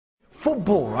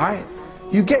football, right?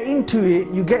 You get into it,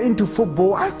 you get into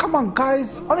football. Come on,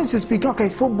 guys, honestly speaking, okay,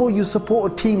 football, you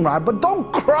support a team, right? But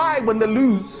don't cry when they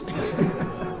lose.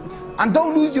 And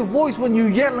don't lose your voice when you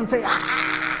yell and say,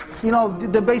 ah, you know,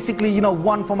 they're basically, you know,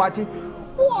 won for my team.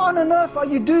 What on earth are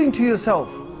you doing to yourself?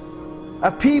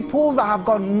 A people that have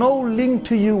got no link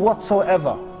to you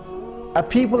whatsoever. A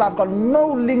people that have got no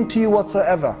link to you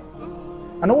whatsoever.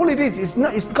 And all it is,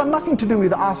 it's got nothing to do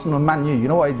with Arsenal and Man U. You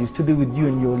know what it is? It's to do with you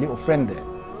and your little friend there.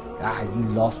 Ah, you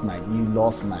lost, mate. You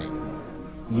lost, mate.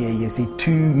 Yeah, you see,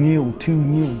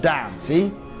 2-0 down.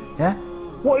 See? Yeah?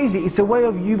 What is it? It's a way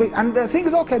of you. And the thing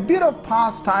is, okay, a bit of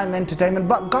pastime, entertainment.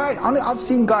 But guys, I've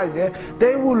seen guys, yeah,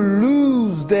 they will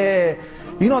lose their,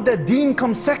 you know, their Deen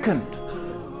comes second.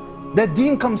 Their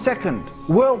Deen comes second.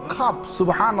 World Cup,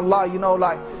 subhanallah, you know,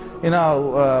 like, you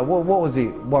know, what was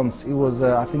it once? It was,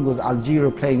 I think it was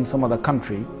Algeria playing some other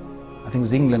country. I think it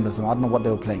was England or something. I don't know what they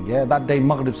were playing. Yeah, that day,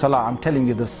 Maghrib Salah, I'm telling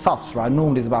you, the safs, right?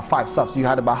 Normally it's about 5 safs. You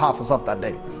had about half a saf that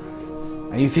day.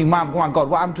 And you think, my God,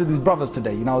 what happened to these brothers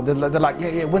today? You know, they're like,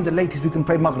 yeah, when's the latest we can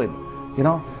pray Maghrib? You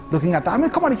know, looking at that. I mean,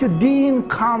 come on, if your Deen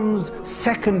comes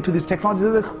second to this technology,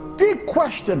 there's a big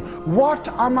question. What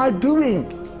am I doing?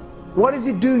 What is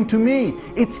it doing to me?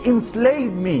 It's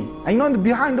enslaved me. And you know,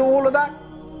 behind all of that,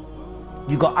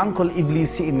 you got Uncle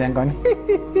Iblis sitting there going,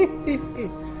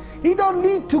 he don't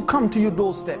need to come to your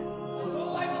doorstep.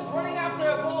 So I was running after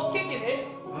a ball, kicking it,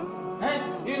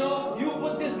 and you know, you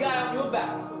put this guy on your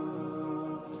back.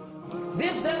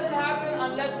 This doesn't happen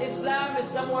unless Islam is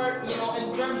somewhere, you know,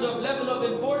 in terms of level of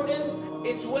importance,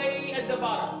 it's way at the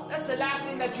bottom. That's the last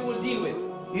thing that you will deal with.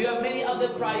 You have many other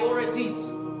priorities.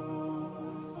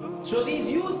 So these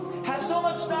youth have so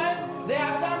much time, they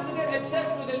have time to get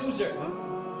obsessed with a loser.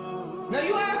 Now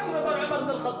you ask him about Umar ibn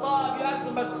al-Khattab, you ask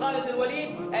him about Khalid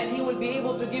al-Walid, and he will be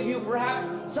able to give you perhaps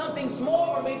something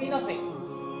small or maybe nothing.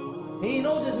 He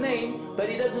knows his name, but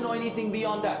he doesn't know anything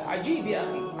beyond that. Ajib ya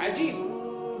akhi, ajib.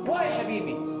 Why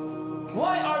Habibi?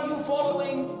 Why are you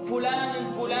following Fulan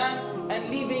and Fulan and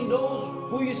leaving those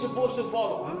who you're supposed to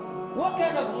follow? What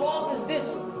kind of loss is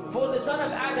this for the son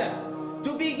of Adam?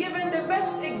 To be given the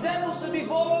best examples to be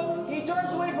followed, he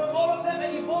turns away from all of them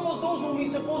and he follows those whom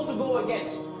he's supposed to go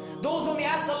against. Those whom we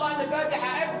ask Allah in the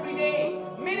Fatiha every day,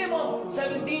 minimum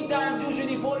 17 times,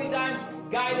 usually 40 times,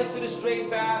 guide us to the straight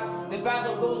path, the path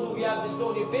of those who you have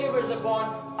bestowed your favors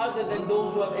upon, other than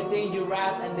those who have attained your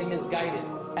wrath and they misguided.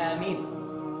 Ameen.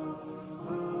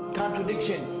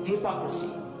 Contradiction, hypocrisy.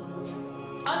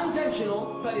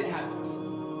 Unintentional, but it happens.